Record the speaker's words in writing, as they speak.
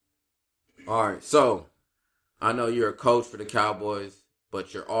All right, so I know you're a coach for the Cowboys,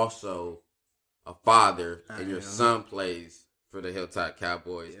 but you're also a father, and your son plays for the Hilltop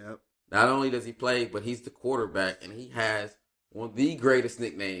Cowboys. Yep. Not only does he play, but he's the quarterback, and he has one of the greatest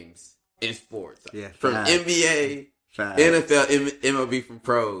nicknames in sports. Yeah, from NBA, NFL, MLB, from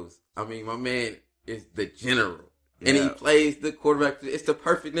pros. I mean, my man is the general, and he plays the quarterback. It's the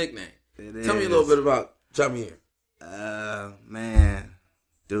perfect nickname. Tell me a little bit about Jahmere. Man,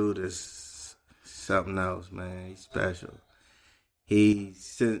 dude is something else, man. He's special. He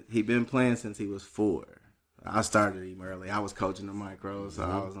been playing since he was 4. I started him early. I was coaching the micros, so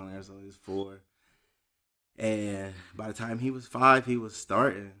I was on there, so he was 4. And by the time he was 5, he was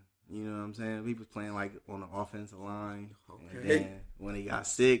starting. You know what I'm saying? He was playing like on the offensive line. Okay. And then when he got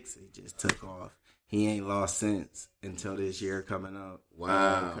 6, he just took off. He ain't lost since until this year coming up.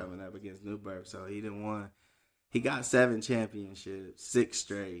 Wow. Coming up against Newburgh. So he didn't won. He got 7 championships, 6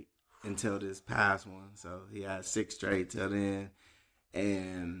 straight until this past one. So he had 6 straight till then.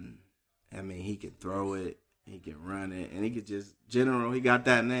 And, I mean, he can throw it. He can run it. And he could just, general, he got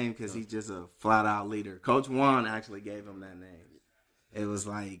that name because he's just a flat-out leader. Coach Juan actually gave him that name. It was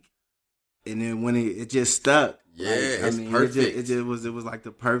like, and then when it just stuck. Yeah, like, it's perfect. It was like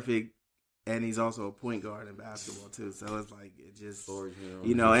the perfect, and he's also a point guard in basketball too. So it's like, it just,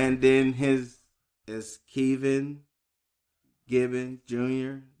 you know, and then is Kevin Gibbon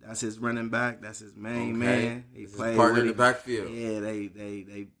Jr. That's his running back. That's his main man. He played partner in the backfield. Yeah,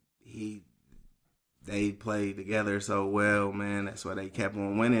 they played together so well, man. That's why they kept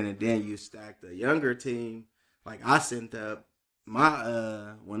on winning. And then you stack the younger team. Like I sent up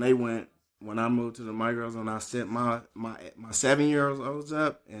my when I moved to the micros, and I sent my 7-year-olds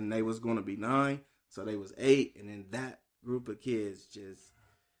up, and they was going to be 9, so they was 8, and then that group of kids just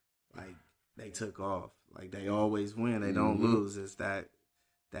like they took off. Like they always win, they don't lose. It's that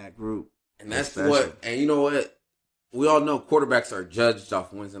group, and that's what. And you know what? We all know quarterbacks are judged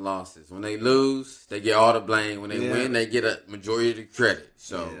off wins and losses. When they lose, they get all the blame. When they win, they get a majority of the credit.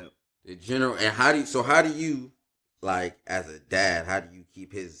 So the general. And how do you, like as a dad, how do you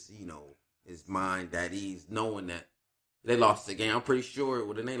keep his mind at ease, knowing that they lost the game? I'm pretty sure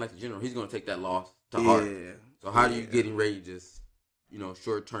with a name like the general, he's going to take that loss to heart. So how do you get him ready to just,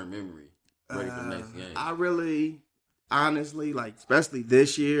 short-term memory, ready for the next game? I really, honestly, like, especially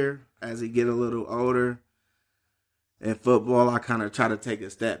this year, as he get a little older, in football, I kind of try to take a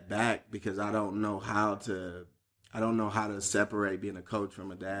step back because I don't know how to separate being a coach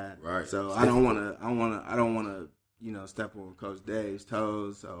from a dad. Right. So I don't want to, step on Coach Dave's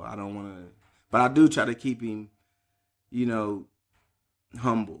toes. So I don't want to, but I do try to keep him,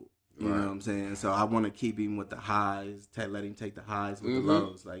 humble. You know what I'm saying? So I want to keep him with the highs, let him take the highs with the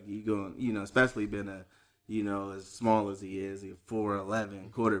lows. Like you going, especially being as small as he is, he's a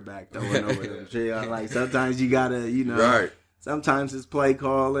 4'11" quarterback throwing over them tree. Like sometimes you gotta, sometimes it's play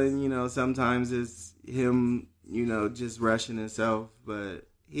calling, sometimes it's him, just rushing himself. But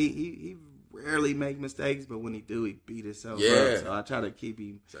he rarely make mistakes, but when he do, he beat himself up. So I try to keep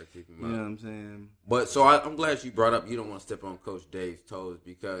him. You know what I'm saying? But so I'm glad you brought up. You don't want to step on Coach Dave's toes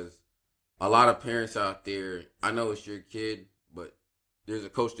because a lot of parents out there. I know it's your kid, but there's a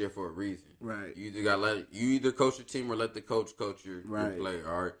coach there for a reason. Right. You either coach your team or let the coach your player.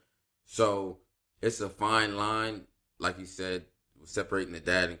 All right. So it's a fine line, like you said, separating the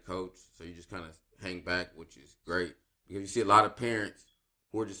dad and coach. So you just kind of hang back, which is great because you see a lot of parents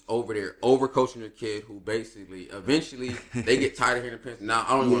who are just over there overcoaching their kid, who basically eventually they get tired of hearing the parents. Now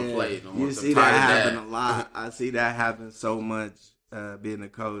I don't want to play it no more. You see that happen a lot. I see that happen so much being a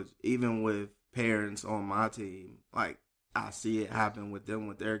coach, even with parents on my team. Like I see it happen with them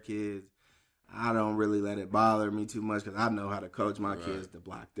with their kids. I don't really let it bother me too much because I know how to coach my kids to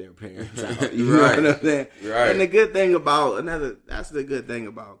block their parents out. You know what I'm saying? Right. And the good thing about that's the good thing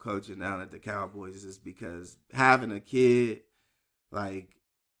about coaching down at the Cowboys is because having a kid, like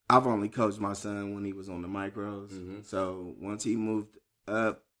I've only coached my son when he was on the micros. Mm-hmm. So once he moved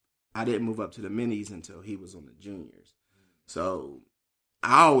up, I didn't move up to the minis until he was on the juniors. So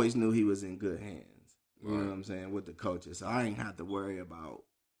I always knew he was in good hands. You know what I'm saying, with the coaches. So I ain't have to worry about,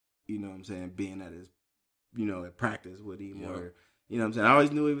 being at his, at practice with him or, I'm saying. I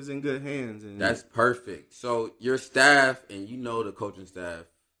always knew he was in good hands. And that's perfect. So your staff and the coaching staff,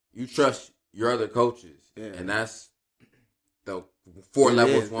 you trust your other coaches. Yeah. And that's the 4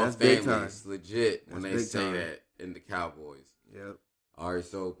 levels, one family. It's legit when they say that in the Cowboys. Yep. All right,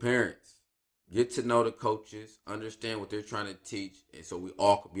 so parents, get to know the coaches, understand what they're trying to teach, and so we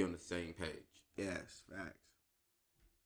all could be on the same page. Yes, facts.